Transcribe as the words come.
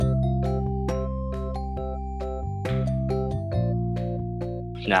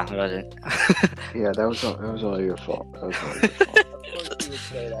Nah, it wasn't. Yeah, that was all your fault. That was all your fault. Of course you would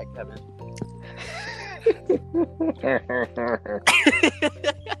say that, Kevin.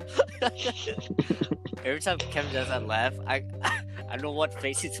 Every time Kevin does that laugh, I don't know what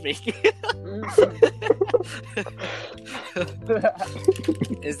face he's making.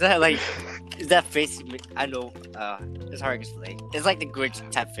 Is that face he makes? I know. It's hard to explain. It's like the Grinch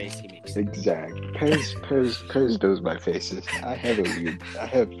type face he makes. Exactly. Pez knows my faces. I have a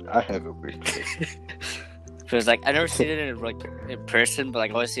weird face. So it's like I never seen it in person, but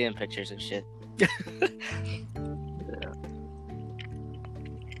like I always see it in pictures and shit. Yeah.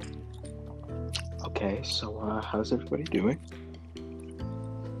 Okay, so how's everybody doing?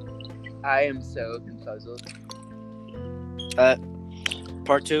 I am so confuzzled.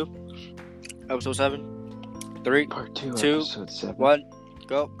 Part 2, episode 7, 3, Part 2, 2, episode 7. 1,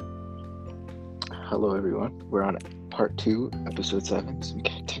 go. Hello, everyone. We're on part 2, episode 7. Some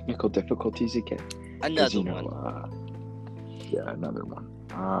technical difficulties again. Another one. Yeah, another one.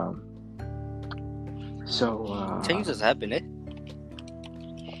 So. Things has happened, eh?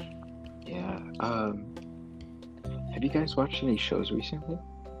 Yeah. Have you guys watched any shows recently?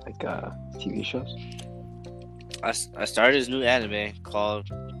 Like TV shows? I started this new anime called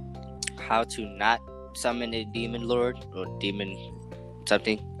How to Not Summon a Demon Lord or Demon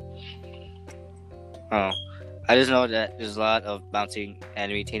something. I just know that there's a lot of bouncing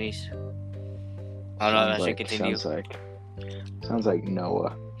anime titties. I don't know if I should continue. Sounds like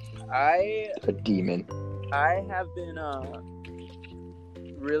Noah. A demon. I have been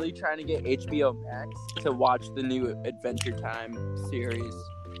really trying to get HBO Max to watch the new Adventure Time series.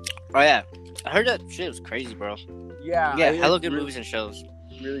 Oh yeah, I heard that shit was crazy, bro. Yeah, hella good movies and shows.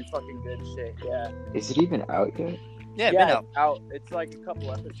 Really fucking good shit. Yeah. Is it even out yet? Yeah, it's out. It's like a couple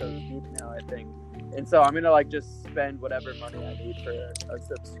episodes deep now, I think. And so I'm gonna just spend whatever money I need for a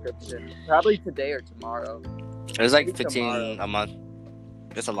subscription, probably today or tomorrow. It was like Maybe 15 tomorrow. a month.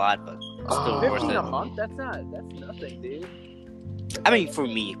 It's a lot, but still worth 15 it. a month? That's nothing, dude. I mean, for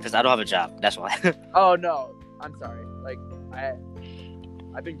me, because I don't have a job. That's why. Oh no, I'm sorry. Like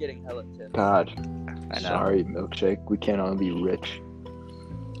I've been getting hella tips. God, I know. sorry, Milkshake. We can't all be rich.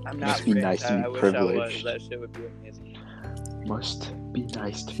 I'm not Must be rich. nice to be I wish I was. privileged. That shit would be amazing. Must be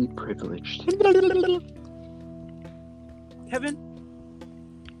nice to be privileged. Kevin,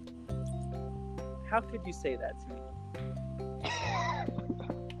 how could you say that to me?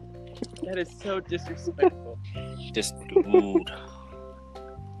 That is so disrespectful. This dude.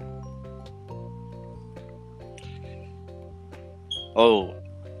 Oh,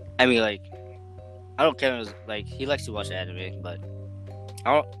 I mean, like, I don't care. Like, he likes to watch anime, but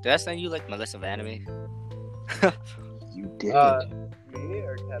did I send you like my list of anime? You did. Me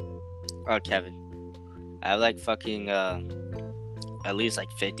or Kevin? Oh, Kevin. I have like fucking at least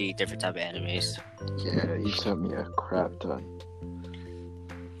like 50 different type of animes. Yeah, you sent me a crap ton.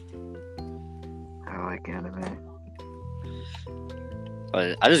 I like anime.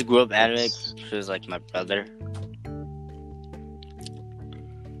 But I just grew up anime because like my brother.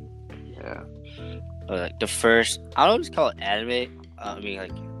 Yeah. But like the first, I don't just call it anime. I mean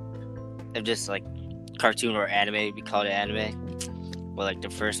like, if just like cartoon or anime, we call it anime. But like the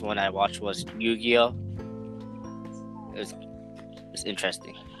first one I watched was Yu-Gi-Oh. It was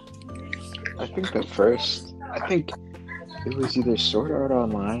interesting. I think it was either Sword Art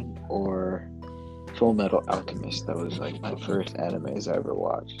Online or Full Metal Alchemist. That was like my first animes I ever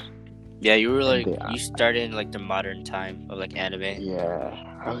watched. Yeah, you were like, you started in like the modern time of like anime. Yeah,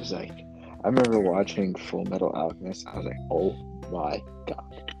 I remember watching Full Metal Alchemist. I was like, oh my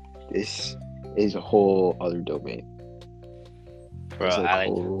god, this is a whole other domain. Bro,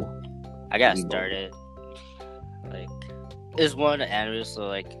 I got started. Like, it's one of the animes, so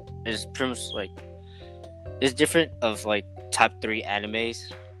like, it's pretty much like, it's different of like top 3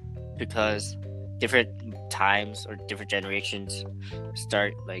 animes because different times or different generations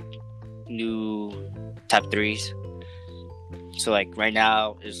start like new top 3s. So like right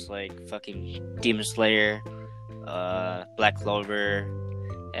now is like fucking Demon Slayer, Black Clover,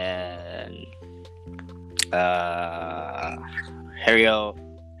 and Hero,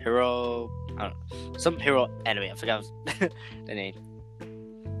 I don't know, some hero anime. I forgot the name.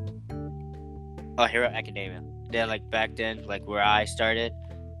 Oh, Hero Academia. Then like back then, like where I started,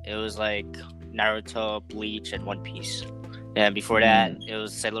 it was like Naruto, Bleach, and One Piece. And before that, it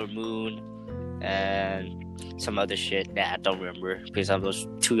was Sailor Moon and some other shit that I don't remember because I was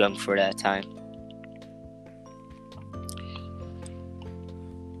too young for that time.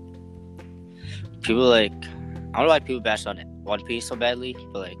 People like, I don't know why people bash on One Piece so badly,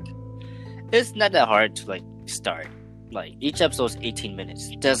 but like, it's not that hard to like start. like each episode is 18 minutes.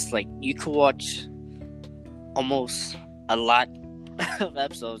 Just like you could watch almost a lot of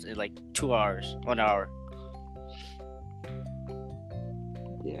episodes in like 2 hours, 1 hour.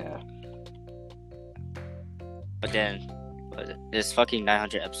 Yeah. But then it's fucking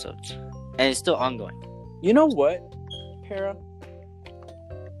 900 episodes, and it's still ongoing. You know what, Para?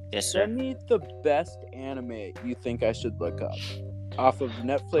 Yes, sir. Send me the best anime you think I should look up off of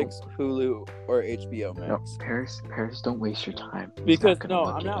Netflix, Hulu, or HBO No, Max. Paris, don't waste your time. He's Because not gonna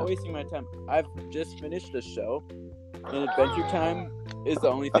look I'm it not up. wasting my time. I've just finished the show, and Adventure Time is the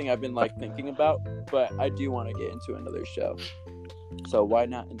only thing I've been like thinking about. But I do want to get into another show, so why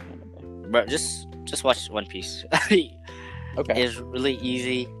not an anime? Bro, just watch One Piece. Okay. It's really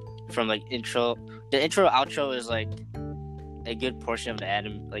easy from like intro. The intro outro is like a good portion of the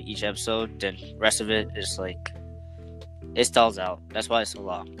anime, like each episode. Then rest of it is like it stalls out. That's why it's so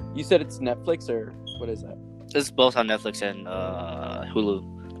long. You said it's Netflix or what is that? It's both on Netflix and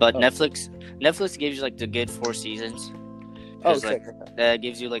Hulu. But Oh. Netflix gives you like the good 4 seasons. Oh, It's, like, okay. that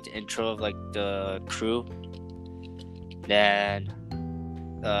gives you like the intro of like the crew. Then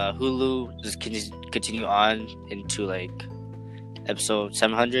Hulu just continue on into like episode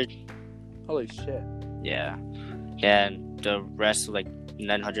 700. Holy shit. Yeah. And the rest of like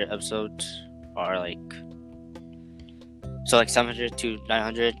 900 episodes are like so like 700 to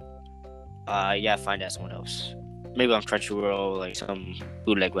 900. Yeah, find that somewhere else. Maybe on Crunchyroll, like some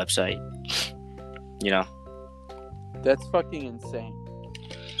bootleg website. You know. That's fucking insane.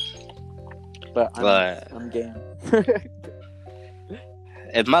 But I'm game.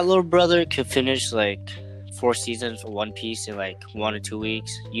 If my little brother could finish like 4 seasons of One Piece in like 1 or 2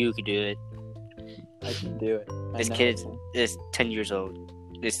 weeks, you could do it. I can do it. This kid is 10 years old.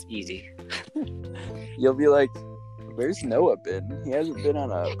 It's easy. You'll be like, where's Noah been? He hasn't been on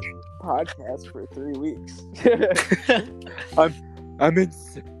a podcast for 3 weeks. I'm in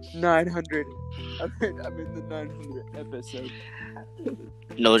 900. I'm in the 900 episode.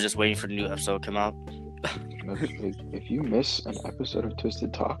 Noah's just waiting for the new episode to come out. If you miss an episode of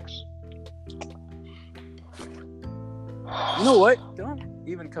Twisted Talks, You know what? Don't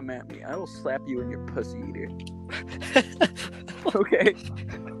even come at me. I will slap you in your pussy eater. Okay?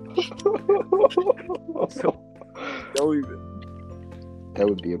 So, don't even. that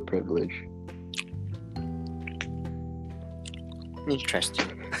would be a privilege. Interesting.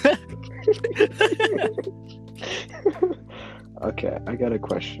 Okay, I got a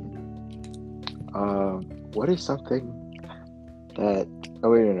question. What is something that?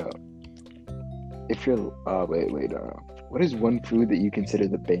 Oh wait, no. If you're, wait, no. What is one food that you consider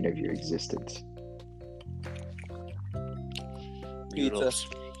the bane of your existence? Noodles.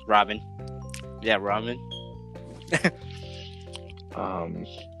 Ramen. Yeah, ramen.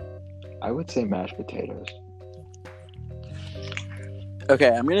 I would say mashed potatoes. Okay,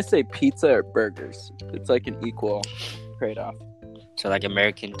 I'm gonna say pizza or burgers. It's like an equal trade-off. So like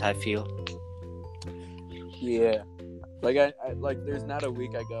American type feel. Yeah. Like I like there's not a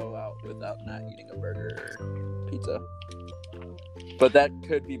week I go out without not eating a burger or pizza. But that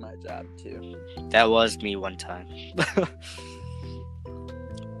could be my job too. That was me one time.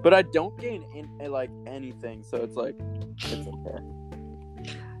 But I don't gain like anything, so it's like it's okay.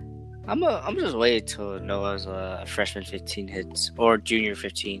 I'm just waiting till Noah's freshman 15 hits or junior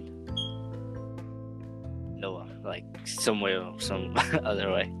 15. Noah, like some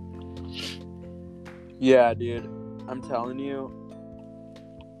other way. Yeah, dude. I'm telling you,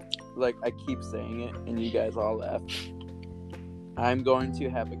 like I keep saying it and you guys all laugh. I'm going to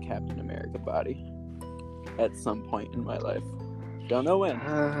have a Captain America body at some point in my life. Don't know when,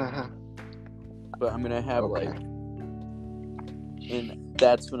 but I'm gonna have Okay. like, and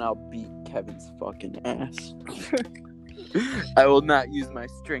that's when I'll beat Kevin's fucking ass. I will not use my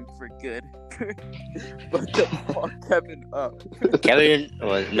strength for good, but to fuck Kevin up.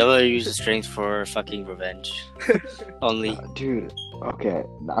 Noah uses strength for fucking revenge. Only. Dude, okay.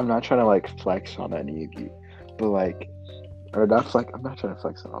 I'm not trying to like flex on any of you, but like, or not flex. I'm not trying to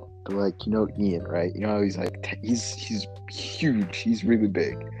flex on all, but like, you know Ian, right? You know how he's like, he's huge. He's really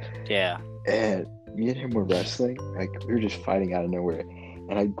big. Yeah. And me and him were wrestling. Like we were just fighting out of nowhere,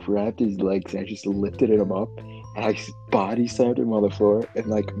 and I grabbed his legs and I just lifted him up, and I body slammed him on the floor, and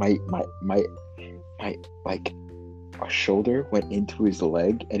like my like a shoulder went into his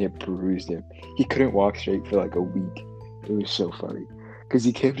leg and it bruised him. He couldn't walk straight for like a week. It was so funny because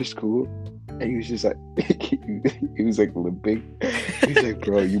he came to school and he was just like he was like limping. He was like,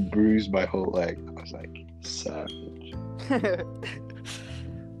 "Bro, you bruised my whole leg." I was like, savage.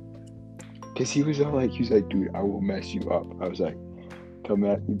 Because he was like, "Dude, I will mess you up." I was like, "Come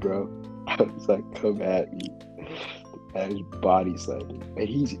at me, bro." I was like, "Come at me." and I just body slammed him. And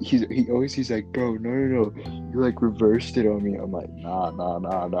he's like, bro, no. You like reversed it on me. I'm like, nah.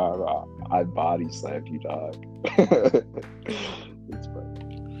 I body slammed you, dog. It's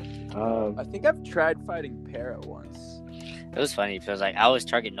funny. I think I've tried fighting Para once. It was funny because like I always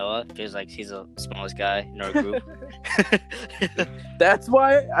target Noah because like he's the smallest guy in our group. That's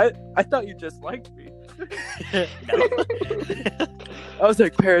why I thought you just liked me. No. I was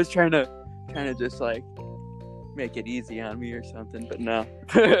like, Para's trying to just like make it easy on me or something, but no.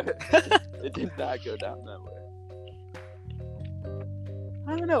 It did not go down that way.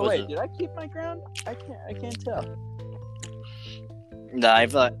 I don't know. Wait, did I keep my ground? I can't tell. No,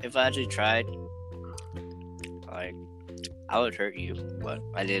 if I actually tried, like, I would hurt you, but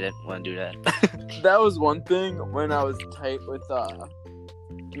I didn't want to do that. That was one thing when I was tight with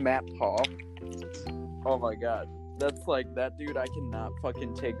Matt Paul. Oh my god. That's like, that dude I cannot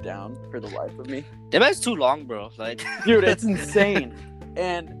fucking take down for the life of me. That man's too long, bro. Like, dude, it's insane.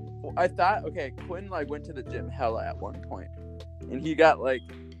 And I thought, okay, Quinn like went to the gym hella at one point, and he got like,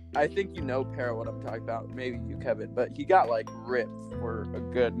 I think you know, Para, what I'm talking about. Maybe you, Kevin, but he got like ripped for a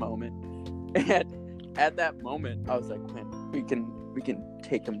good moment. And at that moment, I was like, Quinn, we can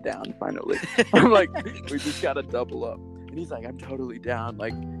take him down finally. I'm like, we just gotta double up. And he's like, I'm totally down.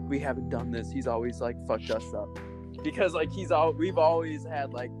 Like, we haven't done this. He's always like fucked us up. Because like we've always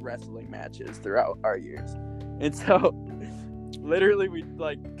had like wrestling matches throughout our years, and so literally we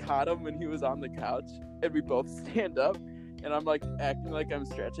like caught him when he was on the couch, and we both stand up, and I'm like acting like I'm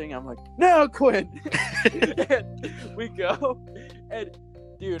stretching. I'm like, no, Quinn. And we go, and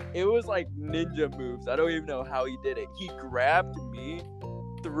dude, it was like ninja moves. I don't even know how he did it. He grabbed me,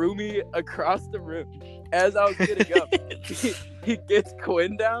 threw me across the room. As I was getting up, he gets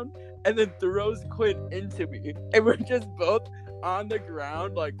Quinn down, and then throws Quinn into me. And we're just both on the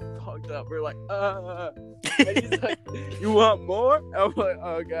ground, like, fucked up. We're like, And he's like, you want more? I'm like,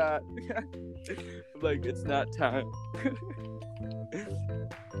 oh, God. I'm like, it's not time.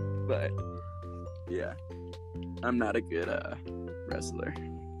 But, yeah. I'm not a good wrestler.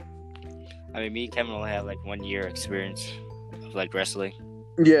 I mean, me and Kevin only have, like, 1 year experience of, like, wrestling.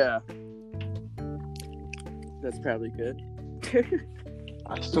 Yeah. That's probably good.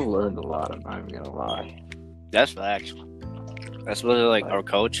 I still learned a lot, I'm not even gonna lie. That's facts. That's really like our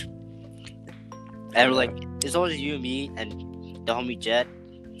coach. And we're like, it's always you and me and the homie Jet,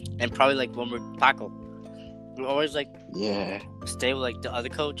 and probably like one more Paco. We're always like, stay with like the other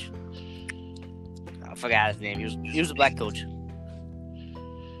coach. I forgot his name. He was a black coach.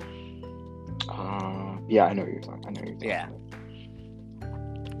 Yeah, I know what you're talking. Yeah.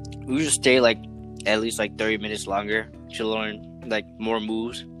 We just stay like at least like 30 minutes longer to learn like more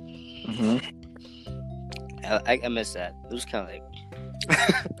moves. Mm-hmm. I miss that. It was kind of like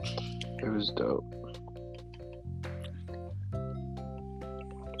it was dope.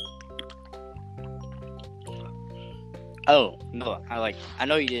 Oh no, I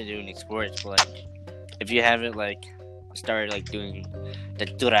know you didn't do any sports, but like if you haven't like started like doing the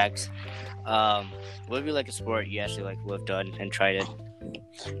durags, what would be like a sport you actually like would have done and tried it?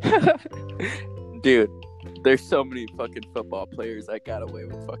 Dude, there's so many fucking football players that got away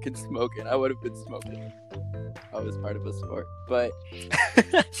with fucking smoking. I would have been smoking. I was part of a sport. But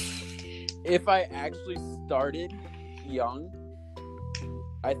if I actually started young,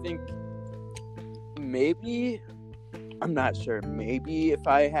 I think maybe, I'm not sure, maybe if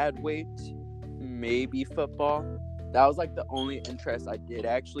I had weights, maybe football. That was like the only interest I did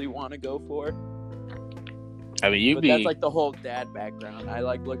actually want to go for. I mean, that's like the whole dad background. I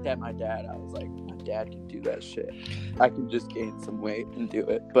like looked at my dad. I was like, my dad can do that shit. I can just gain some weight and do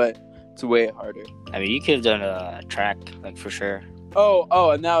it, but it's way harder. I mean, you could have done a track, like for sure.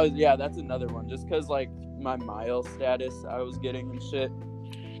 Oh, and that's another one. Just because like my mile status I was getting and shit,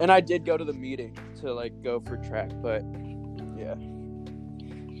 and I did go to the meeting to like go for track, but yeah.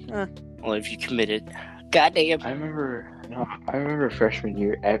 Well, if you committed, goddamn. I remember freshman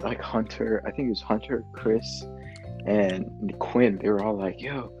year at like Hunter. I think it was Hunter, Chris, and Quinn. They were all like,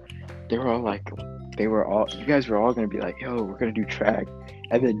 "Yo," you guys were all gonna be like, "Yo, we're gonna do track,"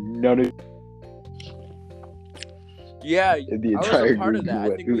 and then none of. Yeah, the entire I was a part group of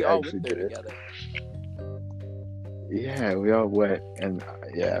that. I think we all went there together. Yeah, we all went, and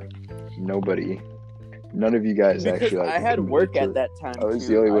none of you guys because actually. Like, I had work at that time. I was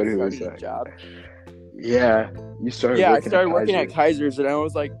the only one who was like, job. Yeah, you started. Yeah, I started working at Kaiser's, and I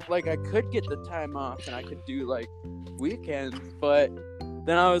was like I could get the time off, and I could do like weekends, but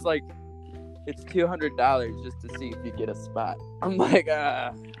then I was like, it's $200 just to see if you get a spot. I'm like,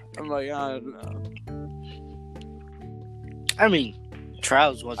 I don't know. I mean,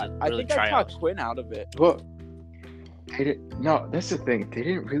 trials wasn't really I think tryouts. I talked Quinn out of it. Well, No, that's the thing. They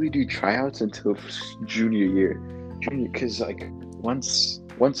didn't really do tryouts until junior year. Because like once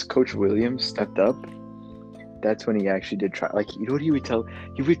Coach Williams stepped up, that's when he actually did try. Like, you know what he would tell?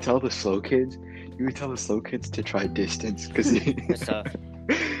 He would tell the slow kids. He would tell the slow kids to try distance because he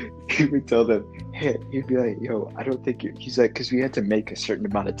would tell them, hey, he'd be like, yo, I don't think he's like, because we had to make a certain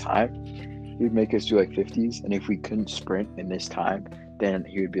amount of time. He would make us do like 50s, and if we couldn't sprint in this time, then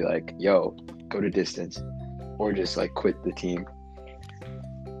he would be like, yo, go to distance, or just like quit the team.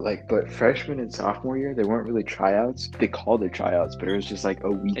 Like, but freshman and sophomore year, they weren't really tryouts. They called it tryouts, but it was just like a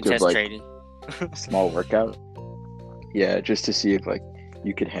week of like training. small workout. Yeah, just to see if like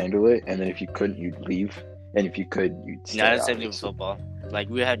you could handle it, and then if you couldn't, you'd leave, and if you could, you'd stay. Not the same thing with football. Like,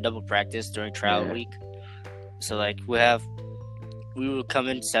 we had double practice during trial week, so like we would come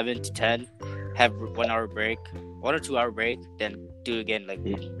in 7 to 10, have 1 hour break, 1 or 2 hour break, then do it again. Like,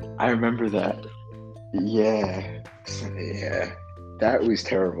 I remember that. Yeah. That was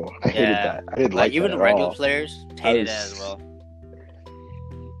terrible. I hated that. I didn't like even that the regular all. players hated that as well.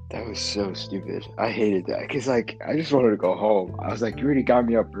 That was so stupid. I hated that because like I just wanted to go home. I was like, you already got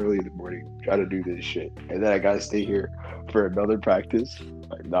me up early in the morning, try to do this shit, and then I gotta stay here for another practice.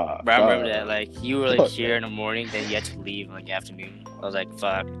 Like, nah. But I remember that. Like, you were like here in the morning, then you had to leave in like the afternoon. I was like,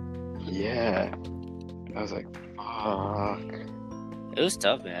 fuck. Yeah. I was like, fuck. It was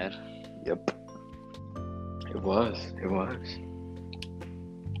tough, man. Yep. It was.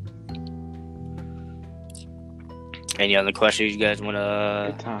 Any other questions you guys want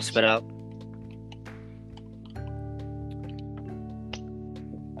to spit out?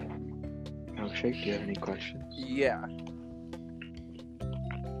 Milkshake, do you have any questions? Yeah.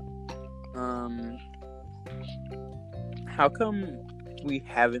 How come we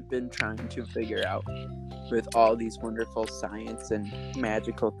haven't been trying to figure out, with all these wonderful science and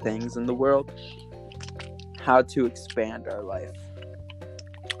magical things in the world, how to expand our life?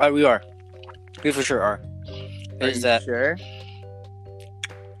 We are. We for sure are. Is that sure?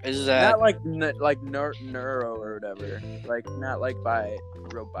 Is that not like neuro or whatever? Like, not like by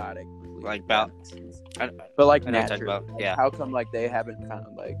robotic, like but like natural. Like, how come like they haven't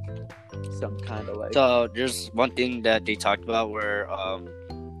found like some kind of like? So there's one thing that they talked about where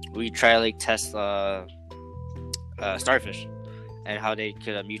we try like test starfish and how they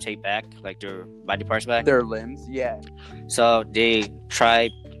could mutate back, like their body parts back, their limbs. Yeah. So they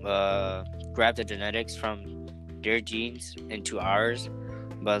try grab the genetics from their genes into ours,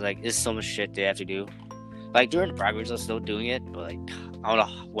 but like it's so much shit they have to do. Like, during the progress of still doing it, but like I don't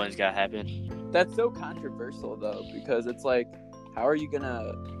know when it's gonna happen. That's so controversial though, because it's like, how are you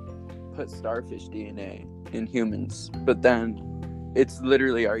gonna put starfish DNA in humans? But then it's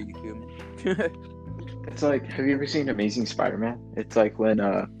literally, are you human? It's like, have you ever seen Amazing Spider-Man? It's like when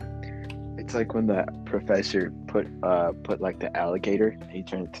the professor put like the alligator, and he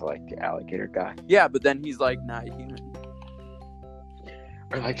turned into like the alligator guy. Yeah, but then he's like not human.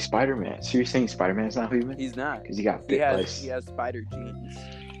 Or like Spider-Man. So you're saying Spider-Man's not human? He not, because he got bit. He has spider genes.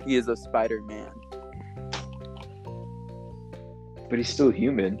 He is a Spider-Man. But he's still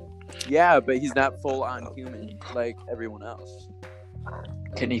human. Yeah, but he's not full on human like everyone else.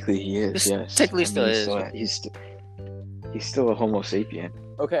 Technically, he is. Yes. Technically, still is. He's still a Homo sapien.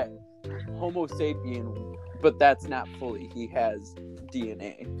 Okay, Homo sapien, but that's not fully. He has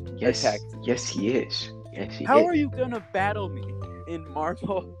DNA. Yes, attacked. Yes, he is. Yes, he is. How are you gonna battle me in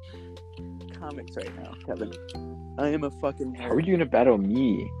Marvel Comics right now, Kevin? I am a fucking nerd. How are you gonna battle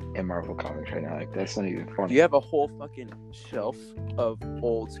me in Marvel Comics right now? Like, that's not even funny. Do you have a whole fucking shelf of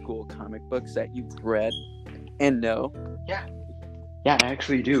old school comic books that you've read and know? Yeah. Yeah, I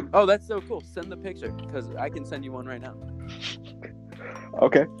actually do. Oh, that's so cool. Send the picture, because I can send you one right now.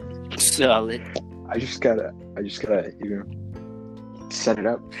 Okay. Solid. I just gotta set it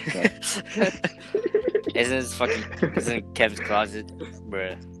up. Isn't Kevin's closet,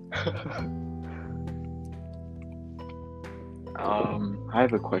 bruh? I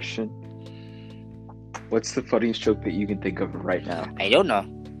have a question. What's the funniest joke that you can think of right now? I don't know.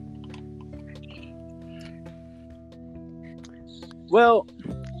 Well,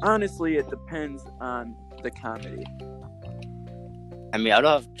 honestly, it depends on the comedy. I mean, I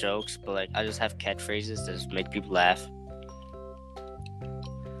don't have jokes, but like I just have catchphrases that just make people laugh.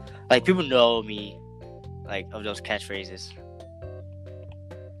 Like, people know me, like, of those catchphrases.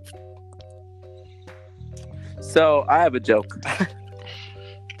 So I have a joke.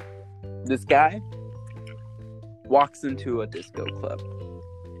 This guy walks into a disco club,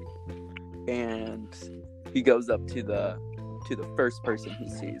 and he goes up to the first person he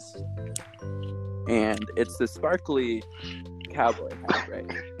sees, and it's the sparkly cowboy hat, right,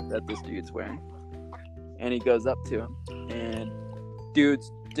 that this dude's wearing. and he goes up to him, and dude's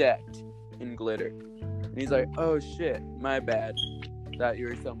decked in glitter. And he's like, "Oh shit, my bad. Thought you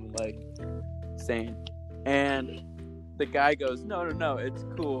were someone like sane." And the guy goes, No, it's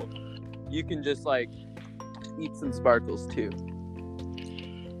cool. You can just like eat some sparkles too.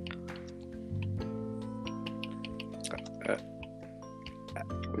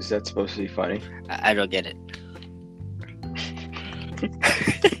 Was that supposed to be funny? I don't get it.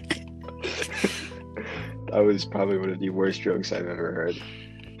 That was probably one of the worst jokes I've ever heard.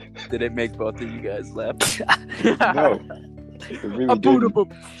 Did it make both of you guys laugh? No, it really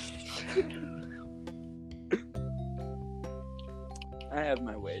didn't. I have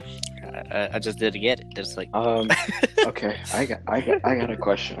my ways. I just didn't get it. It's like Okay, I got a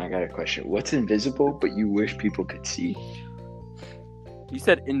question. What's invisible but you wish people could see? You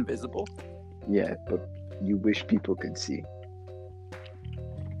said invisible? Yeah, but you wish people could see.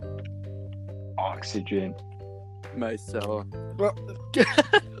 Oxygen. Myself. well,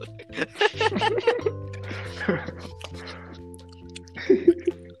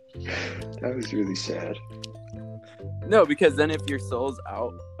 That was really sad. No, because then if your soul's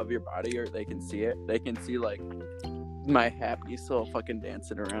out of your body or they can see it, they can see like my happy soul fucking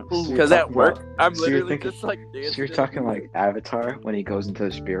dancing around. So you're Because at talking work, about- I'm so you're literally thinking- just like dancing. So you're talking like Avatar when he goes into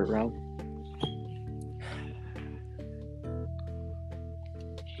the spirit realm?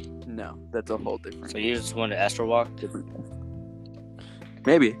 No, that's a whole different. so you just want to astral walk?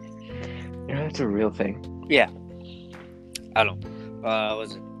 Maybe. You know, that's a real thing. I don't know.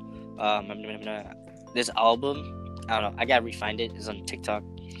 Was it? This album. I don't know. I gotta refind it. It's on TikTok.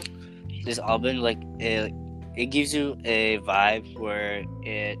 This album, like, it gives you a vibe where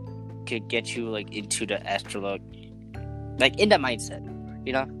it could get you like into the astral, like in that mindset.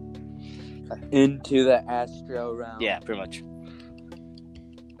 You know? Into the astral realm. Yeah, pretty much.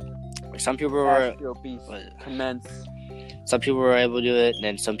 Some people were. Astral beast. what- Commence. Some people were able to do it, and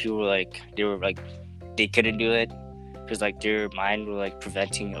then some people were they couldn't do it because like their mind were like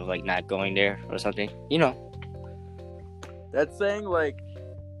preventing of like not going there or something. You know? That's saying like,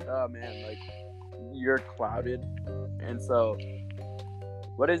 oh man, like you're clouded, and so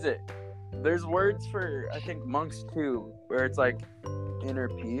what is it? There's words for I think monks too, where it's like inner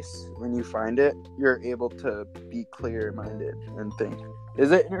peace. When you find it, you're able to be clear-minded and think.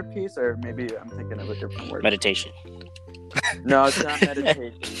 Is it inner peace, or maybe I'm thinking of a different word? Meditation. No, it's not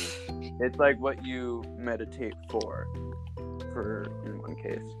meditation. It's like what you meditate for in one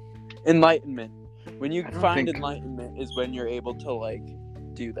case. Enlightenment. When you I don't find think- enlightenment is when you're able to like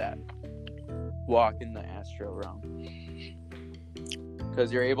do that. Walk in the astral realm.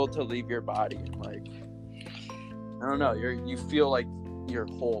 Because you're able to leave your body and like I don't know, you feel like you're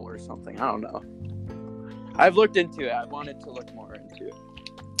whole or something. I don't know. I've looked into it. I wanted to look more into it.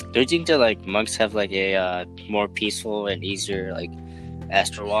 Do you think that like monks have like a more peaceful and easier like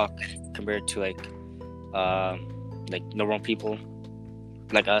astral walk compared to like normal people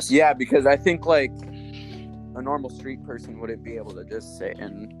like us? Yeah, because I think like a normal street person wouldn't be able to just sit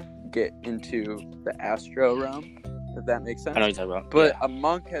and get into the astro realm, if that makes sense. I know what you're talking about. But a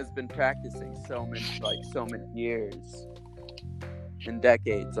monk has been practicing so many years and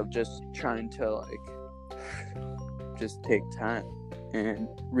decades of just trying to like just take time and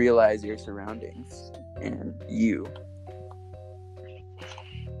realize your surroundings and you.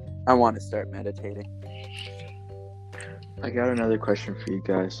 I want to start meditating. I got another question for you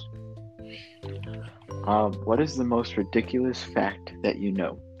guys. What is the most ridiculous fact that you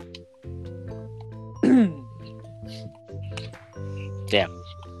know? Damn.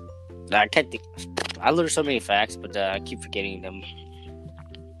 I can't think. I learned so many facts, but I keep forgetting them.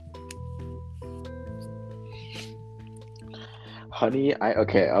 Honey,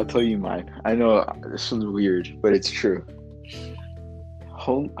 I'll tell you mine. I know this one's weird, but it's true.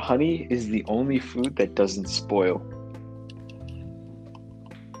 Honey is the only food that doesn't spoil.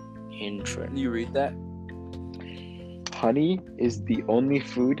 Interesting. You read that? Honey is the only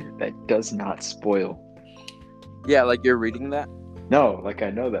food that does not spoil. Yeah, like you're reading that? No, like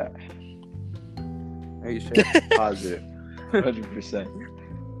I know that. Are you sure? Positive. 100%.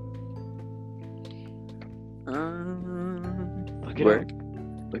 Look it Where? up.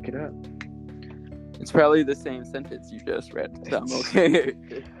 Look it up. It's probably the same sentence you just read. So I'm okay.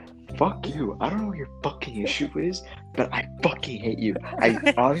 Fuck you. I don't know what your fucking issue is, but I fucking hate you.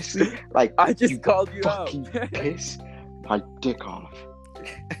 I honestly, like, I just you called you out. fucking piss my dick off.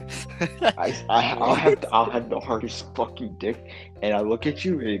 I'll have the hardest fucking dick, and I look at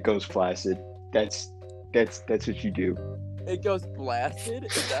you and it goes flaccid. That's what you do. It goes blasted?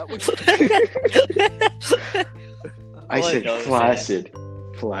 Is that what I said flaccid.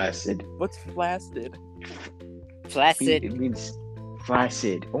 Flaccid. What's flaccid? Flaccid. It means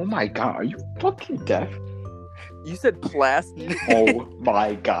flaccid. Oh my god, are you fucking deaf? You said plastic? Oh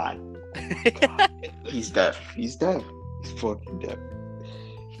my god. He's deaf. He's fucking deaf.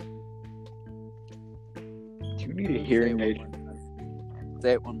 Do you need a hearing aid?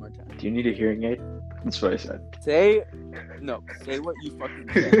 Say it one more time. Do you need a hearing aid? That's what I said. Say what you fucking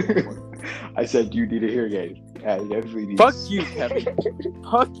said. I said, do you need a hearing aid? Yeah, you definitely need. Fuck you, Kevin.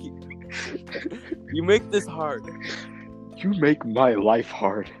 Fuck you. You make this hard. You make my life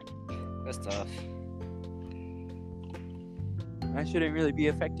hard. That's tough. I shouldn't really be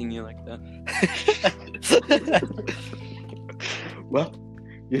affecting you like that. Well,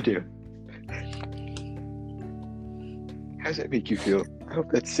 you do. How does that make you feel? I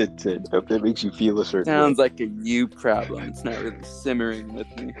hope that sits in. I hope that makes you feel a certain Sounds way. like a you problem. It's not really simmering with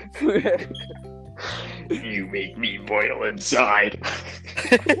me. You make me boil inside.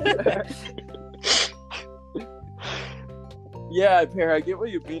 Yeah, Pear, I get what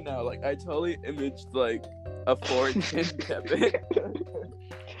you mean now. Like, I totally imaged, like, a 4-chin Kevin.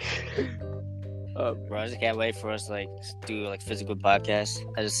 Bro, I just can't wait for us to like do like physical podcasts.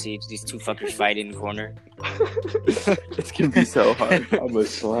 I just see these two fuckers fighting in the corner. It's gonna be so hard. I'm gonna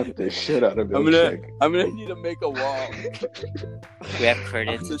slap the shit out of him. I'm gonna need to make a wall. We have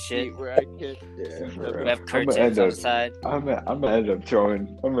curtains and shit. Where I can. We have curtains on the side. I'm gonna end up throwing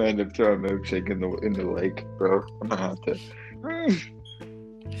milkshake in the lake, bro. I'm gonna have to.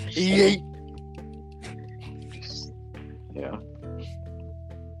 Yeah.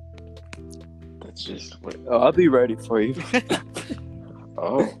 That's just what. Oh, I'll be ready for you.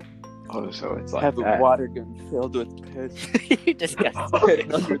 Oh, so it's like Have that. a water gun filled with piss. You're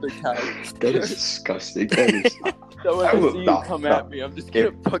disgusting. Under the couch. That is disgusting. That is. So when I I will see you not- come no. at me, I'm just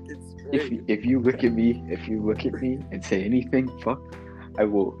gonna fucking spray. If you look at me and say anything, fuck, I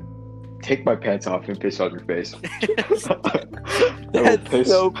will take my pants off and piss on your face. That's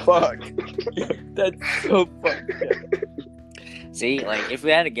so fucked. That's so fucked. See, like if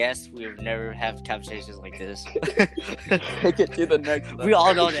we had a guest, we would never have conversations like this. Take it to the next level. We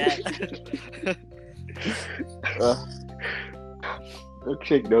all know that.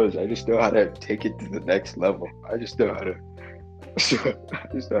 Milkshake knows. I just know how to take it to the next level. I just know how to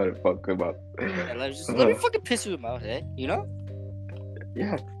fuck them up. Yeah, let me fucking piss you in the mouth, eh? You know?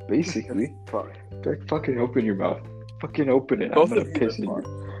 Yeah, basically. Like, fucking open your mouth. Fucking open it. Both I'm of gonna you piss in are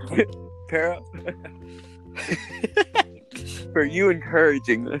you. Para. For you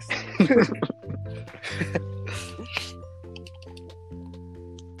encouraging this.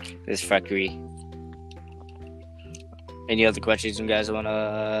 This fuckery. Any other questions you guys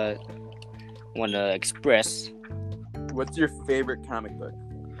wanna express? What's your favorite comic book?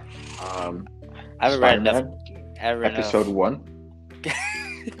 I haven't read enough. Episode 1.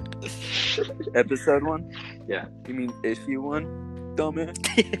 Episode 1? Yeah. You mean issue 1? Dumbass.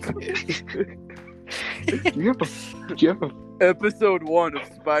 Do you have a Episode 1 of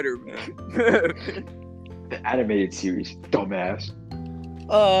Spider-Man. the animated series, dumbass?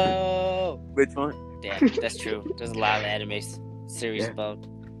 Oh, Which one? damn, that's true. There's a lot of anime series about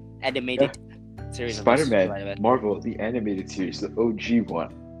animated series. of Spider-Man, Marvel, the animated series, the OG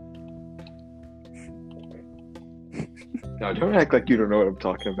one. No, don't act like you don't know what I'm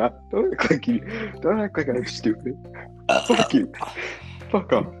talking about. Don't act like I'm stupid. Fuck you.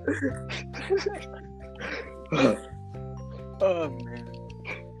 Fuck off. Oh, man.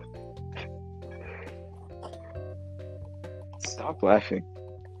 Stop laughing.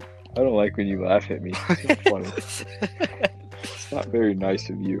 I don't like when you laugh at me. It's not funny. It's not very nice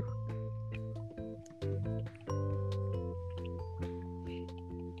of you.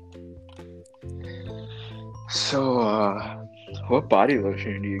 So, what body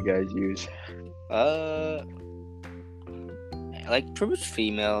lotion do you guys use? I like pretty much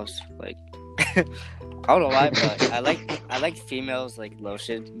females. Like I don't know why, but I like females like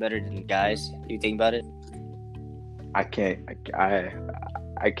lotion better than guys. You think about it? I can't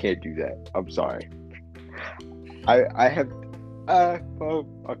do that. I'm sorry. I have well,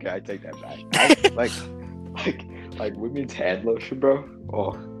 okay, I take that back. I like women's hand lotion, bro.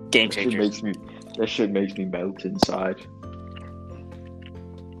 Oh, Game changer. That shit makes me melt inside.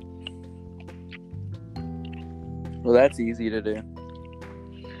 Well, that's easy to do.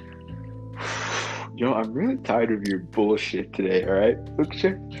 You know, I'm really tired of your bullshit today, alright? Look,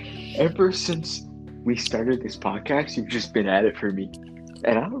 shit. Ever since we started this podcast, you've just been at it for me.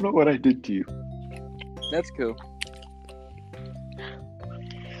 And I don't know what I did to you. That's cool.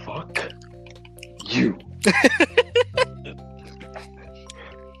 Fuck you.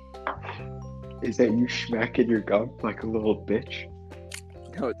 Is that you smacking your gum like a little bitch?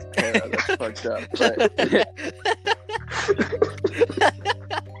 No, it's Para. That's fucked up. But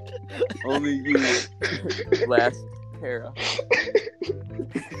only you last Para.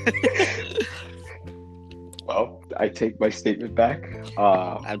 Well, I take my statement back.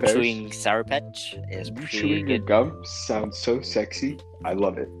 I'm Bears, chewing Sour Patch. It's you pretty chewing your good. gum sounds so sexy. I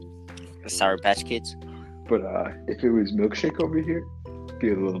love it. Sour Patch Kids. But if it was Milkshake over here, be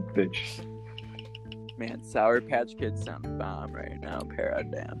a little bitch. Man, Sour Patch Kids sound bomb right now. Para,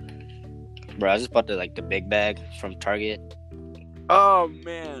 damn. Bro, I just bought the big bag from Target. Oh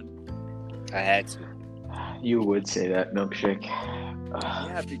man. I had to. You would say that, Milkshake.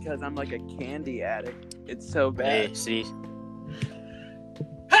 Yeah, because I'm like a candy addict. It's so Hey, bad. see?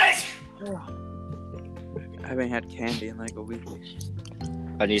 I haven't had candy in like a week.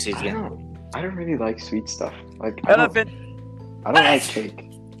 I need to see it again. I don't really like sweet stuff. Like I don't like cake.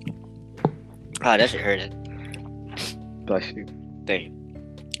 Ah, that shit hurted. Bless you. Thank you.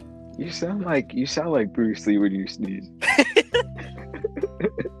 You sound like Bruce Lee when you sneeze.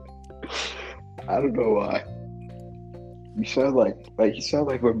 I don't know why. You sound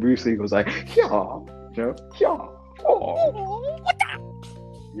like when Bruce Lee goes like, yeah, you know, yeah, oh.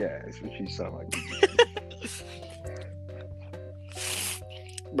 Yeah, that's what you sound like.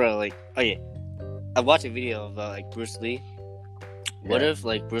 Bro, like, oh yeah. I watched a video of Bruce Lee. What if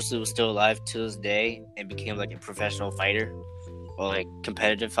Bruce Lee was still alive to this day and became like a professional fighter or like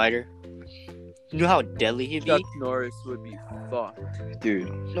competitive fighter? You know how deadly he'd be? Chuck Norris would be fucked. Dude,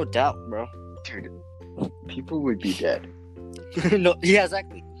 No doubt, bro. dude, people would be dead. No, yeah,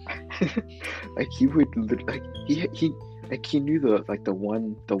 exactly. Like he would, like he knew the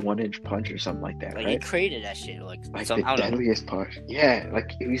 1 inch punch or something like that, Like right? he created that shit. Like Like some, the I don't know. deadliest punch. Yeah,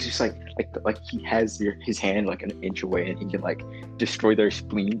 like it was just like he has his hand like an inch away and he can like destroy their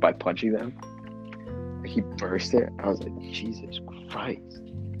spleen by punching them. Like, he burst it. I was like, Jesus Christ.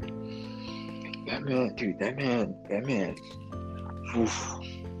 That man. Oof.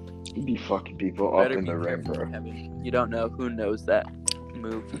 He'd be fucking people up Better in be the ring, careful, bro. Kevin. You don't know who knows that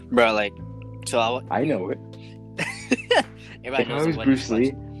move. Bro, like, so I know it. everybody If knows I the was one Bruce punch.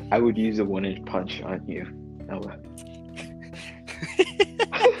 Lee, I would use a 1 inch punch on you. No.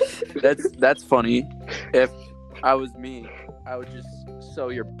 That's funny. If I was me, I would just sew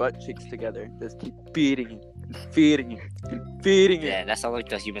your butt cheeks together. Just keep feeding it, and feeding it, and feeding it. Yeah, that sounds like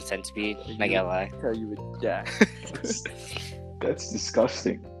the human centipede. Not gonna lie. Until you would die. That's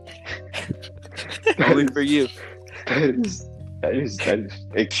disgusting. Only for you. That is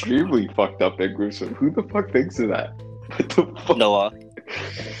extremely fucked up and gruesome. Who the fuck thinks of that? What the fuck? Noah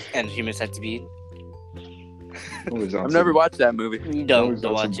and human centipede. I've never watched that movie. Don't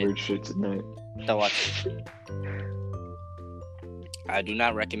watch it. Weird shit tonight. Don't watch it. I do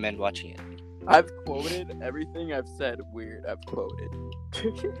not recommend watching it. I've quoted everything I've said weird. I've quoted.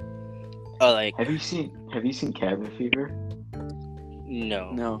 Oh, like, Have you seen Cabin Fever?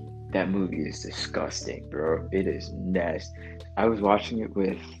 no. No. That movie is disgusting, bro. It is nasty. I was watching it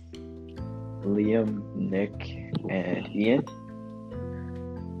with Liam, Nick, and Ian.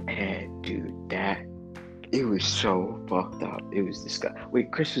 And dude, it was so fucked up. It was disgusting.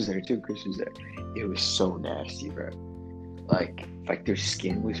 Wait, Chris was there too. It was so nasty, bro. Like their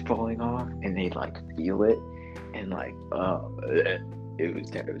skin was falling off, and they like feel it, and like it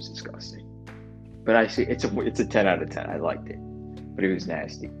was disgusting. But I see it's a 10 out of 10. I liked it, but it was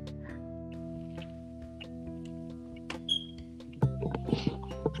nasty.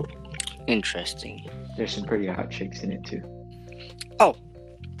 Interesting. There's some pretty hot chicks in it too. Oh,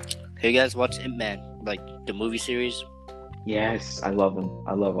 hey, you guys watch Ant-Man, like the movie series? Yes, I love them.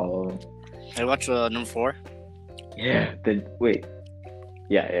 I love all of them. I watched number 4. Yeah. Then wait.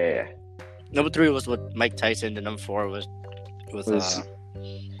 Yeah. Number 3 was with Mike Tyson. The number 4 was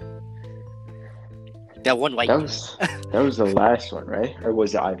that one white. That was the last one, right? Or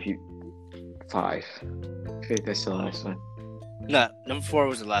was it IP5? I think that's the last one. No, number 4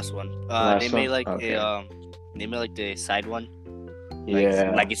 was the last one. Last they made one? like Okay. they made like the side one, like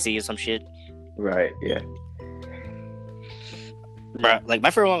Yeah. Legacy or some shit. Right. Yeah. Bruh, like my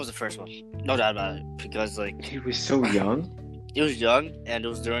favorite one was the first one, no doubt about it, because like He was so young. it was young and it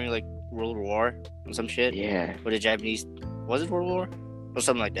was during like World War or some shit. Yeah. Where the Japanese, was it World War or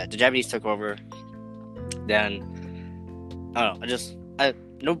something like that? The Japanese took over. Then I don't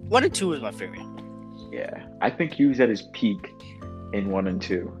know. 1 and 2 was my favorite. Yeah. I think he was at his peak in 1 and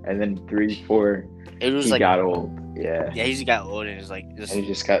 2, and then 3, 4. It was He like got old. Yeah. yeah, he just got old and it's like just, And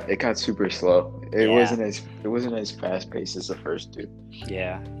it got super slow. It Yeah. wasn't as fast paced as the first two.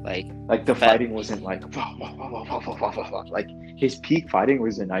 yeah, like Like the fighting wasn't like wah, wah, wah, wah, wah, wah, wah, wah. Like his peak fighting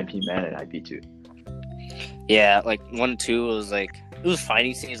was in IP Man and IP2. yeah, like 1 and 2 was like it was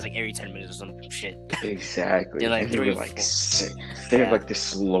fighting scenes like every 10 minutes or some shit. Exactly. They're like and they were 3, like 4. sick. They had like the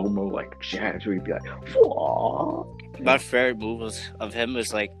slow mo like jabs where you'd be like, whoa. My favorite move of him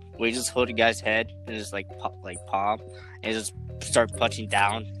was like where he just hold a guy's head and just like palm and just start punching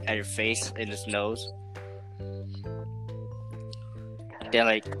down at your face and his nose. Then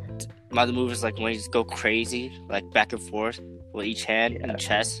like my other move is like when he just go crazy, like back and forth with each hand and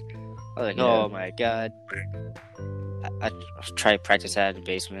chest. I was like, oh my god. I try to practice that in the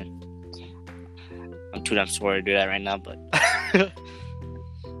basement. I'm too damn sore to do that right now, but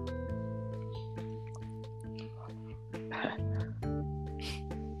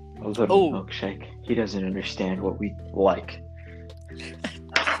A little milkshake. He doesn't understand what we like.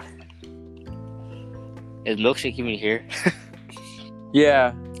 is milkshake even here?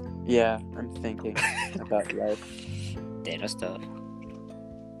 Yeah, I'm thinking about life. Damn, that's tough.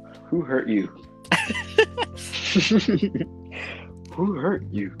 Who hurt you? Who hurt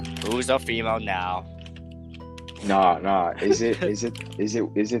you? Who's a female now? Nah. Is it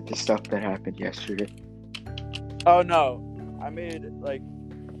the stuff that happened yesterday? Oh no, I made it like.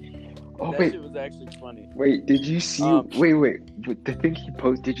 Oh that wait, shit was actually funny. wait. Did you see? Wait. The thing he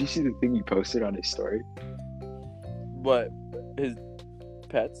posted. Did you see the thing he posted on his story? What? His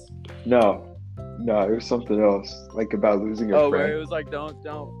pets? No. It was something else, like about losing a Oh, friend. where it was like, don't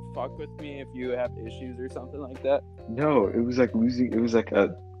fuck with me if you have issues or something like that. No, it was like losing. It was like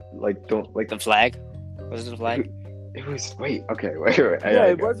a don't like The flag? Was it the flag? It was wait.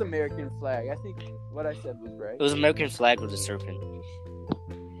 It was American flag. I think what I said was right. It was American flag with a serpent.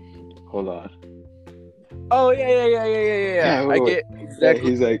 Hold on. Oh yeah. wait. I get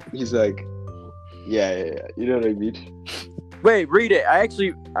exactly. Yeah, he's like. Yeah. You know what I mean? Wait, read it. I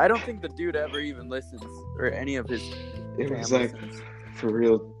don't think the dude ever even listens or any of his. It was fam like, listens. for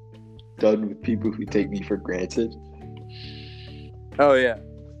real, done with people who take me for granted. Oh yeah.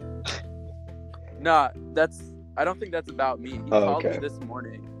 Nah, I don't think that's about me. He called me this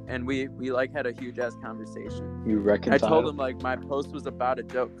morning, and we like had a huge ass conversation. You reconciled? I told him like my post was about a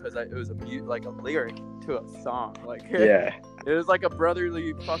joke because it was like a lyric to a song. Like Yeah. it was like a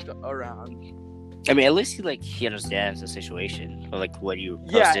brotherly fuck around. I mean, at least he understands the situation or like what you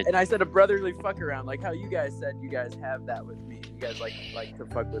posted. Yeah, and I said a brotherly fuck around, like how you guys said you guys have that with me. You guys like to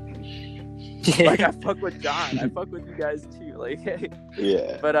fuck with me. Like I fuck with John. I fuck with you guys too. Like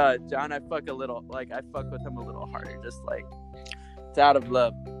Yeah. But John, I fuck a little. Like I fuck with him a little harder. Just like it's out of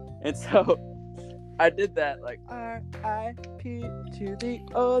love. And so I did that. Like R.I.P. to the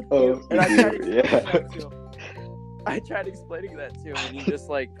old you. And I tried explaining that to him, and he just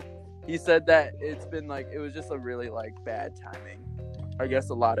like. He said that it's been like it was just a really like bad timing. I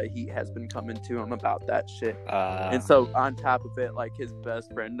guess a lot of heat has been coming to him about that shit. And so on top of it, like his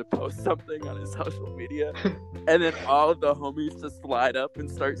best friend to post something on his social media, and then all of the homies to slide up and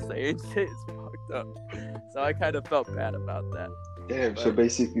start saying shit is fucked up. So I kind of felt bad about that. Damn. So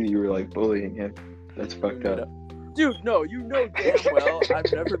basically, you were like bullying him. That's fucked up. Dude, no, you know damn well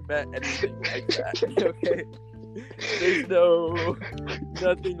I've never met anything like that. Okay. There's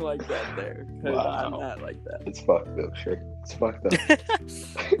nothing like that there. Wow. I'm not like that. It's fucked up, sure. It's fucked up.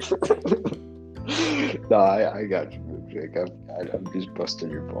 No, I got you, Jake. I'm just busting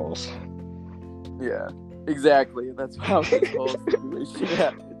your balls. Yeah, exactly. That's how this whole situation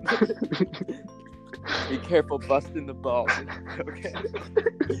happened. Be careful busting the balls. Okay.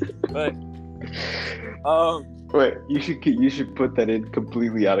 But wait, you should put that in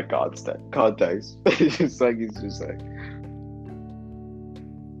completely out of context. It's just like you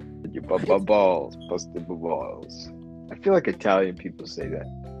bust my balls, busted my balls. I feel like Italian people say that.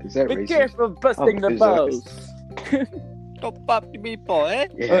 Is that be racist? careful busting the balls. Don't pop the meatball, eh?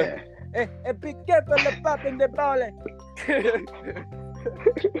 Yeah. Be careful of popping the ball.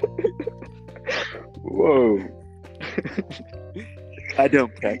 Whoa. I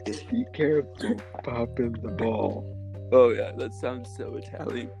don't practice. Be careful popping the ball. Oh yeah, that sounds so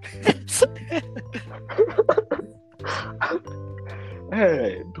Italian.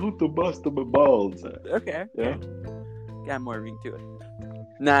 Hey, don't bust my balls. Okay. Yeah. Got more ring to it.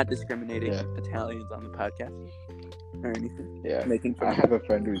 Not discriminating Italians on the podcast or anything. Yeah. Making fun. I have a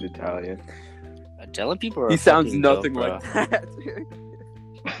friend who's Italian. Telling people. He sounds fucking nothing dope, like that.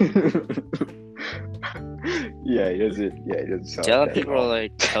 Yeah, he doesn't sound Telling that people well.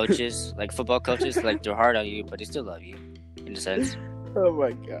 like coaches, like football coaches, like they're hard on you, but they still love you, in a sense. Oh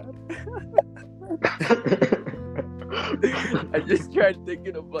my god. I just tried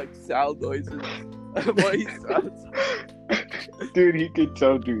thinking of like sound noises. What he sounds like. Dude, he could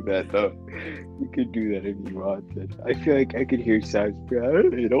so do that though. He could do that if he wanted. I feel like I could hear sounds.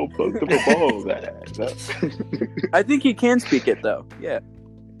 You don't put the ball that. I think he can speak it though. Yeah.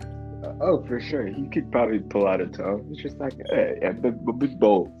 Oh, for sure. He could probably pull out a tone. It's just like, hey, I'm a big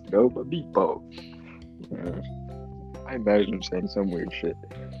bowl. A big bowl. I imagine him saying some weird shit.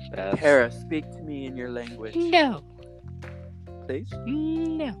 Hera, speak to me in your language. No. Please?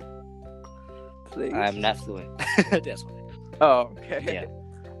 No. Please? I'm not fluent. That's why. Oh, okay. Yeah.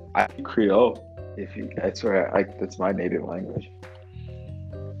 I speak Creole. That's where that's my native language.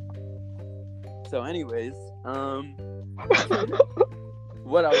 So, anyways,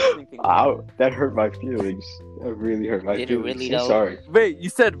 what I was thinking. Ow, that hurt my feelings. That really hurt my Did it feelings. really, So though? sorry. Wait, you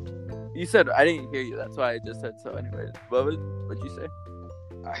said I didn't hear you. That's why I just said so. Anyways, what'd you say?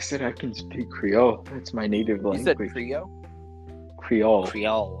 I said I can speak Creole. That's my native language. You said Creole.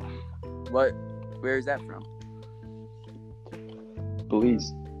 Creole. What? Where is that from?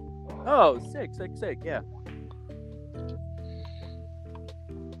 Belize. Oh, sick. Yeah.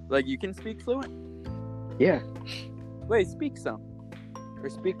 Like you can speak fluent? Yeah. Wait, speak some. Or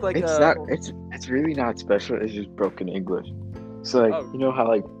speak like It's not. It's really not special. It's just broken English. So like you know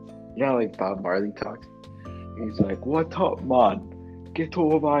how Bob Marley talks. He's like, "What up, man? Get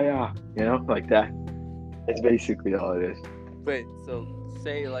over here." You know, like that. That's basically all it is. Wait, so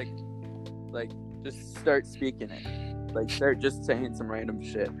say like just start speaking it. Like start just saying some random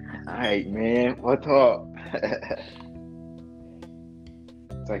shit. Alright, man. What up?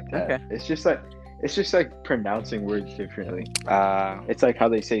 It's like that. Okay. It's just like pronouncing words differently. Uh, It's like how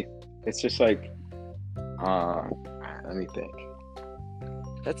they say. It's just like. Let me think.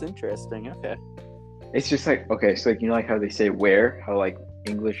 That's interesting. Okay. It's just like okay, so like you know like how they say where, how like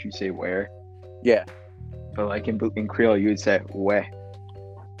English you say where, Yeah. but like in Creole you would say where.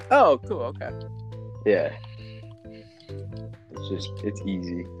 Oh, cool. Okay. Yeah. It's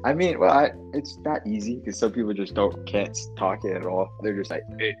easy. I mean, it's not easy because some people just can't talk it at all. They're just like,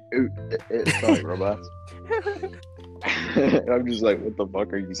 it's not like robots. I'm just like, what the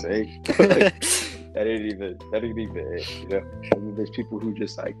fuck are you saying? Like, that ain't even it, you know. I mean, there's people who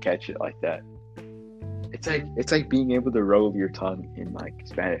just like catch it like that. It's like being able to roll your tongue in like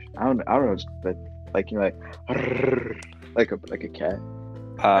Spanish. I don't know, but like you're like a cat.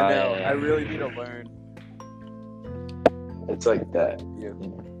 I know. I really need to learn. It's like that. Yeah. You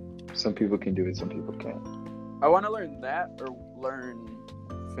know, some people can do it, some people can't. I want to learn that or learn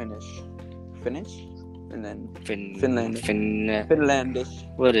Finnish, and then Finlandish.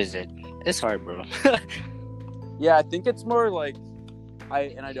 What is it? It's hard, bro. Yeah, I think it's more like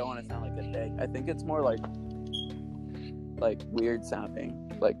I don't want to sound like a dick. I think it's more like weird sounding,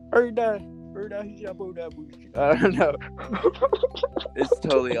 like I don't know. It's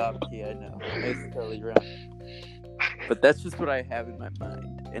totally off key. I know it's totally wrong, but that's just what I have in my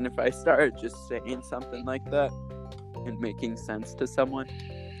mind. And if I started just saying something like that and making sense to someone,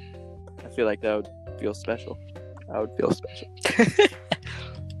 I feel like that would feel special. I would feel special.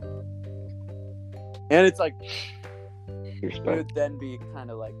 And it's like it would then be kind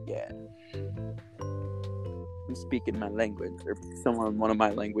of like, yeah, I'm speaking my language, or one of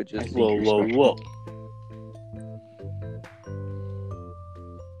my languages. Whoa.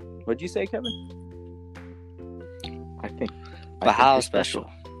 What'd you say, Kevin? I think. But how special?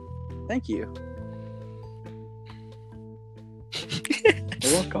 Thank you.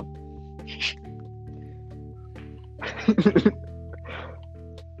 You're welcome.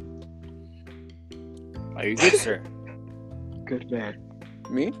 Are you good, sir? Good man.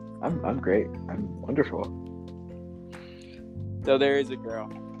 Me? I'm great. I'm wonderful. So there is a girl.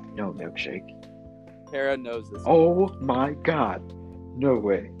 No milkshake. Hera knows this. Oh my god. No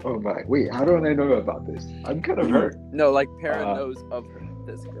way. Oh my. Wait, how don't I know about this? I'm kind of hurt. No, like Hera knows of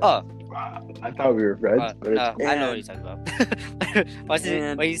this girl. Oh. Wow. I thought we were friends, but it's I know what he's talking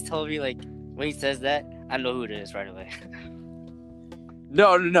about. When he's told me, like, when he says that, I know who it is right away.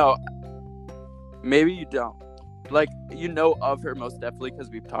 No. Maybe you don't. Like, you know of her most definitely because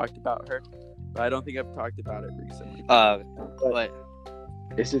we've talked about her. But I don't think I've talked about it recently. What?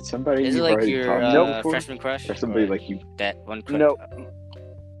 Is it somebody Is it you've like already your talked to before? freshman crush? Or somebody like you? That one crush?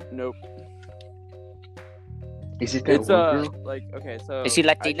 Nope. Is it that It's one girl? like, okay, so Is she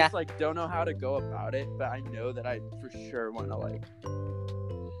Latina? I just like don't know how to go about it, but I know that I for sure want to like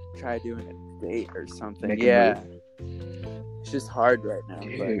try doing a date or something. Make a yeah. It's just hard right now.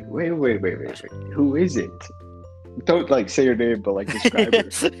 Dude, wait. Who is it? Don't like say her name, but like describe her.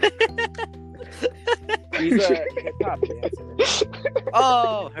 She's a hip hop dancer.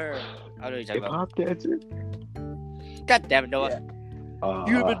 Oh, her. I know what you're talking Hip about. hop dancer? God damn it, Noah. Yeah.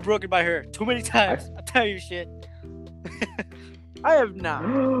 You've been broken by her too many times. I'm telling you shit. I have not.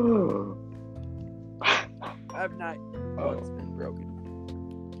 Oh, I have not once been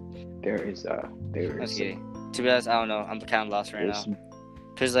broken. there is Okay. To be honest, I don't know. I'm kind of lost right now. some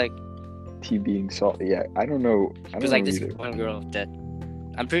Cause like, tea being salty. Yeah, I don't know. I don't cause know like this either. one girl that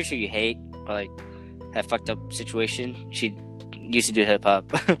I'm pretty sure you hate, or like had fucked up situation. She used to do hip hop.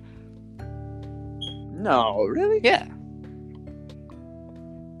 No, really? Yeah.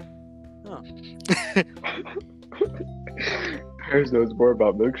 Huh. Hers knows more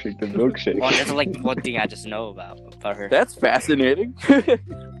about milkshake than milkshake. Well, that's like one thing I just know about her. That's fascinating.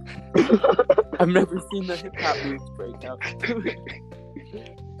 I've never seen the hip hop moves break out.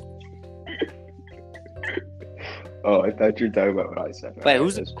 Oh, I thought you were talking about what I said. Wait,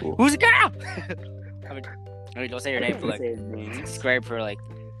 Alright, that's cool. Who's the girl? I mean, don't say her name, but like, Say names. describe her like.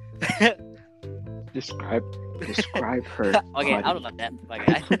 Describe her. Okay, I body. don't know about that, my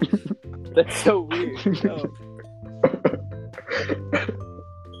guy. That's so weird. No.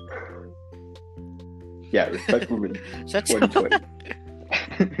 Yeah, respect women. Shut 2020.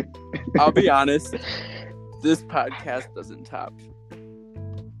 I'll be honest. This podcast doesn't top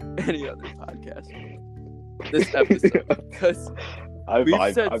any other podcast. This episode, because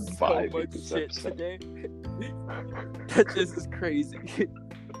we've said I'm so vibing much this shit episode. today. That just is crazy.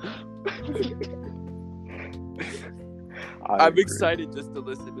 I'm agree. excited just to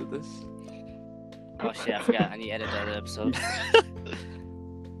listen to this. Oh shit, I forgot. I need to edit that episode.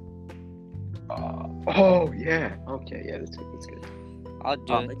 Oh yeah. Okay, yeah, that's good. That's good. I'll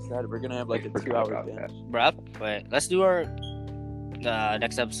do I'm it, excited. We're gonna have like a I forgot 2-hour about binge. bro. Wait, let's do our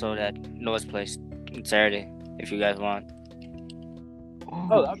next episode at Noah's place on Saturday, if you guys want.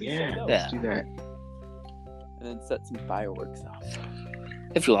 Oh, that'd be so yeah. dope. Yeah. Let's do that. And then set some fireworks off.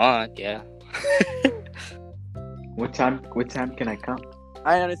 If you want, yeah. What time can I come?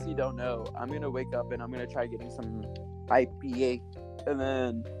 I honestly don't know. I'm gonna wake up and I'm gonna try getting some IPA, and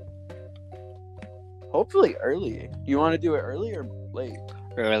then hopefully early. You want to do it early or late?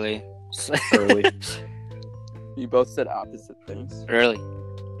 Early. Early. You both said opposite things. Early.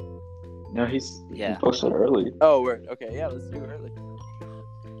 No, he posted early. Oh, word. Okay, yeah, let's do it early.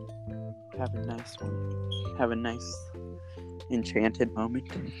 Have a nice one. Have a nice enchanted moment.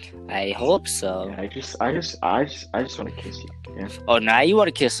 I hope so. Yeah, I just want to kiss you. Yeah. Oh, now you want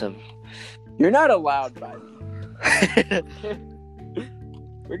to kiss him? You're not allowed by me.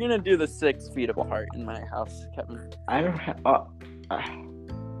 We're gonna do the 6 feet apart in my house, Kevin. I don't have.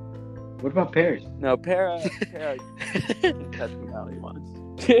 What about pears? No, Para can touch me how he wants.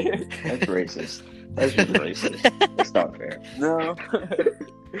 That's racist. That's just racist. That's not fair. No.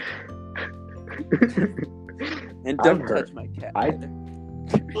 And I'm don't hurt. touch my cat. I- either.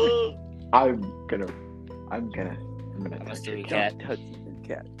 I'm gonna Let's touch do your it, cat. cat. Don't touch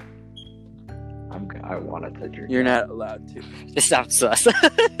your cat. I want to touch your You're cat. not allowed to. This sounds sus.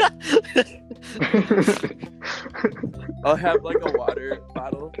 I'll have like a water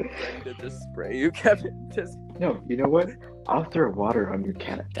bottle ready to just spray you, Kevin. Just No, you know what? I'll throw water on your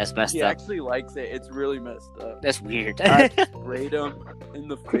cat. That's messed he up. actually likes it. It's really messed up. That's weird. I sprayed him in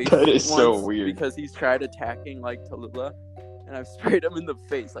the face. That is so once weird. because he's tried attacking like Tallulah, and I've sprayed him in the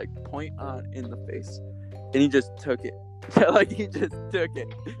face, like point on in the face, and he just took it. Like he just took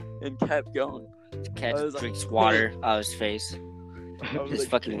it and kept going. Cat I was like, drinks water out of his face. I was This like,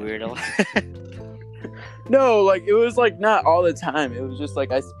 fucking "Damn." weirdo. No, like it was like not all the time. It was just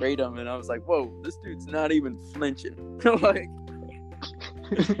like I sprayed him, and I was like, "Whoa, this dude's not even flinching." Like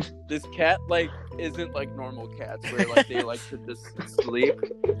this cat, like isn't like normal cats where like they like to just sleep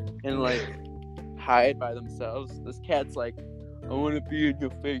and like hide by themselves. This cat's like, "I want to be in your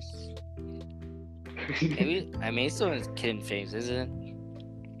face." Maybe, I mean, it's still in his kitten phase, isn't it?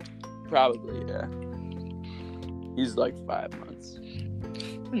 Probably, yeah. He's like 5 months.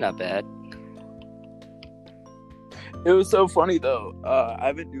 Not bad. It was so funny though. I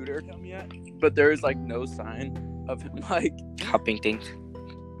haven't neutered him yet, but there is like no sign of him Hopping things.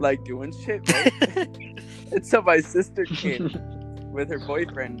 like doing shit. Right? And so my sister came with her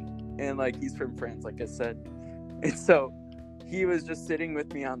boyfriend, and like he's from France, like I said, and so he was just sitting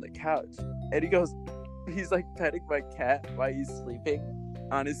with me on the couch, and he's like petting my cat while he's sleeping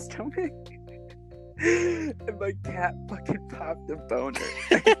on his stomach. And my cat fucking popped a boner.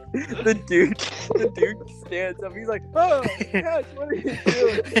 The dude stands up. He's like, "Oh, cat, what are you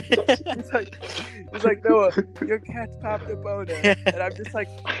doing?" He's like, "Noah, your cat's popped a boner." And I'm just like,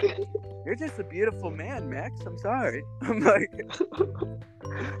 "You're just a beautiful man, Max. I'm sorry." I'm like,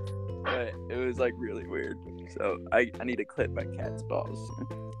 but it was like really weird. So I need to clip my cat's balls.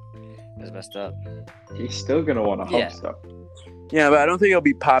 That's messed up. He's still gonna want to hump Yeah. stuff. Yeah, but I don't think he'll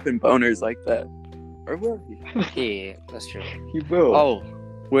be popping boners like that. Or will he? Yeah, that's true. He will. Oh,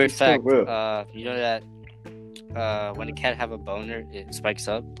 weird He still fact. will. You know that when a cat have a boner, it spikes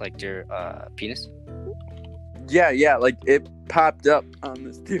up like their penis. Yeah, like it popped up on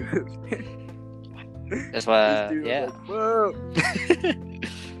this dude. That's why. This dude Yeah. was like, whoa.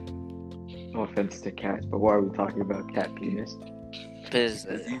 No offense to cats, but why are we talking about cat penis? Because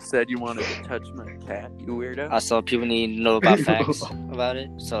You said you wanted to touch my cat, you weirdo. also people need to know about facts about it.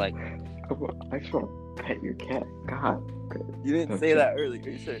 So like, I just want to pet your cat. God. You didn't say that earlier.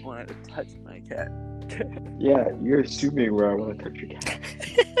 You said you wanted to touch my cat. Yeah, you're assuming where I want to touch your cat.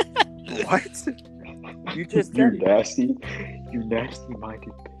 What? You just You said it. nasty. You nasty-minded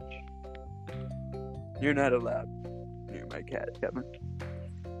bitch. You're not allowed near my cat, Kevin.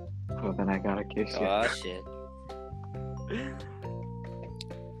 Well, then I gotta kiss you. oh shit.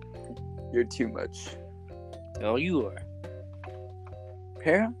 You're too much. Oh, you are.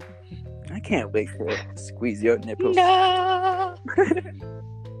 Para? I can't wait to squeeze your nipples. No.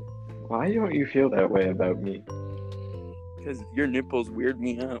 Why don't you feel that way about me? Because your nipples weird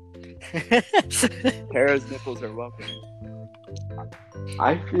me out. Para's nipples are welcome.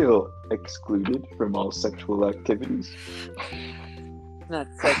 I feel excluded from all sexual activities. It's not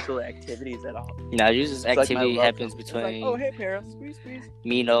sexual activities at all. Now, usually this It's like my activity love happens language. It's between like, oh, hey, Para, squeeze.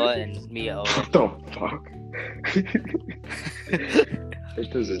 me, Noah, and Mia. What the fuck? It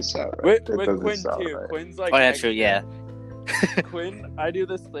doesn't sound right. With It doesn't Quinn, sound too. right. Quinn's like... Oh, that's true. Yeah. Quinn, I do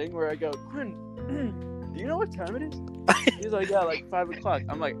this thing where I go, Quinn, do you know what time it is? He's like, yeah, like 5 o'clock.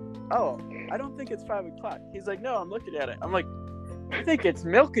 I'm like, oh, I don't think it's 5 o'clock. He's like, no, I'm looking at it. I'm like, I think it's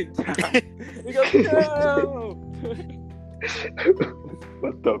milking time. He goes, no.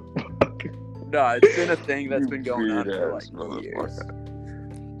 What the fuck? No, it's been a thing that's You been going on for weird-ass like years. motherfucker.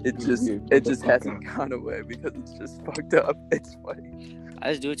 It You just weird it just motherfucker. hasn't gone away because it's just fucked up. It's funny. I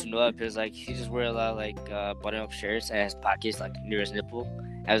just do it to Noah because like he just wear a lot of like button-up shirts and has pockets like near his nipple.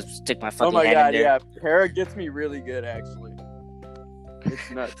 I just stick my fucking Oh my hand god, in there. yeah. Para gets me really good actually. It's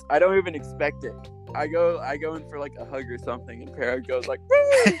nuts. I don't even expect it. I go in for like a hug or something and Para goes like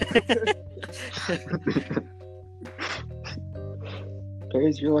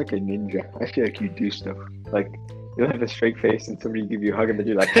Guys, you're like a ninja. I feel like you do stuff. Like, you'll have a straight face and somebody give you a hug and then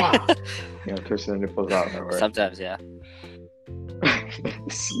you're like, wow! You know, twisting the nipples out. Or Sometimes, yeah.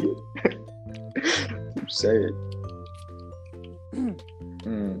 see it. You say it.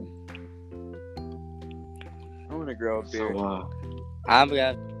 I want to grow a beard. So,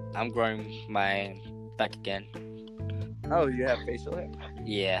 I'm growing mine back again. Oh, you have facial hair?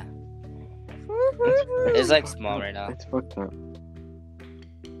 Yeah. It's like small right now. it's fucked up.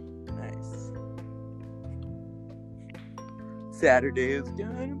 Nice. Saturday is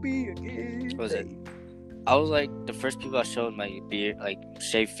gonna be a good Was it? day. I was like the first people I showed my beard, like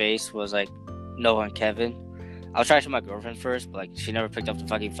shaved face, was like Noah and Kevin. I was trying to show my girlfriend first, but like she never picked up the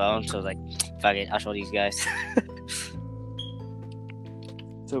fucking phone, so I was like, fuck it, I'll show these guys.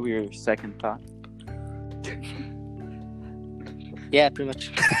 So your second thought? Yeah, pretty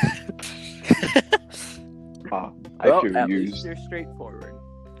much. I Well, feel at least used. you're straightforward.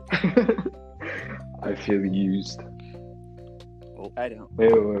 I feel used. I don't.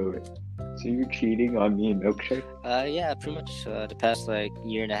 Wait. So you're cheating on me and Milkshake? Yeah, pretty much the past like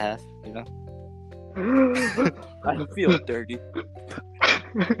year and a half, you know. I feel dirty.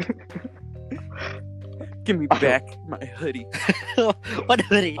 Give me back my hoodie. What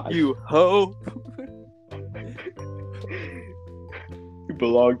hoodie? You hoe. You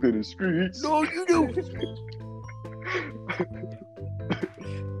belong to the streets. No, you don't.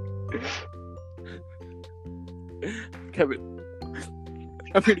 Kevin,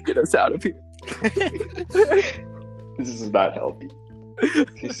 I'm here to get us out of here. This is not healthy.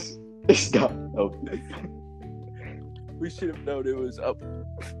 It's not healthy. We should have known it was up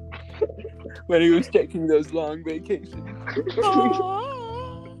when he was taking those long vacations.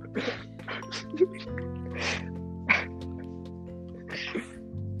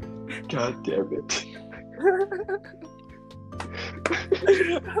 God damn it.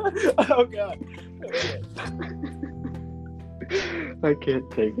 Oh god. Okay. I can't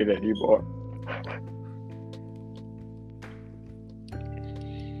take it anymore.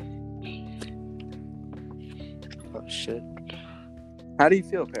 Oh shit. How do you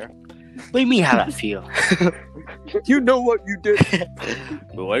feel, Para? What do you mean how I feel? You know what you did.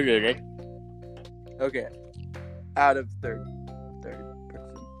 What did it? Okay. Out of third person.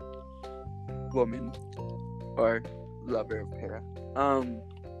 Woman or lover of Para.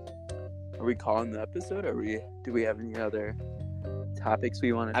 Are we calling the episode or do we have any other topics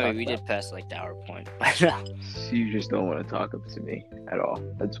we want to talk I mean, we about? did pass like the hour point by now. You just don't want to talk up to me at all.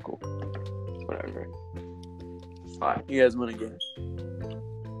 That's cool. whatever. Fine. You guys want a game?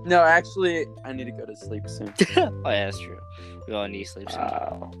 No, actually, I need to go to sleep soon. Oh yeah, that's true. We all need sleep soon.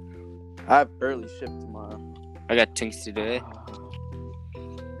 Wow. I have early shift tomorrow. I got things to do.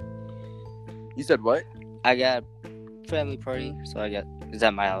 You said what? I got family party, so it's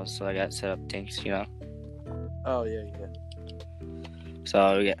at my house, so I got set up things, Oh, yeah.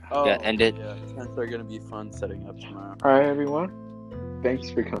 So we got ended. Yeah, tents are gonna be fun setting up tomorrow. All right, everyone. Thanks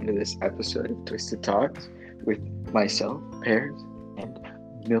for coming to this episode of Twisted Talks with myself, Pears, and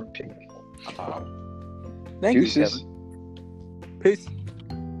Milkshake. Thank you, Deuces. Kevin. Peace.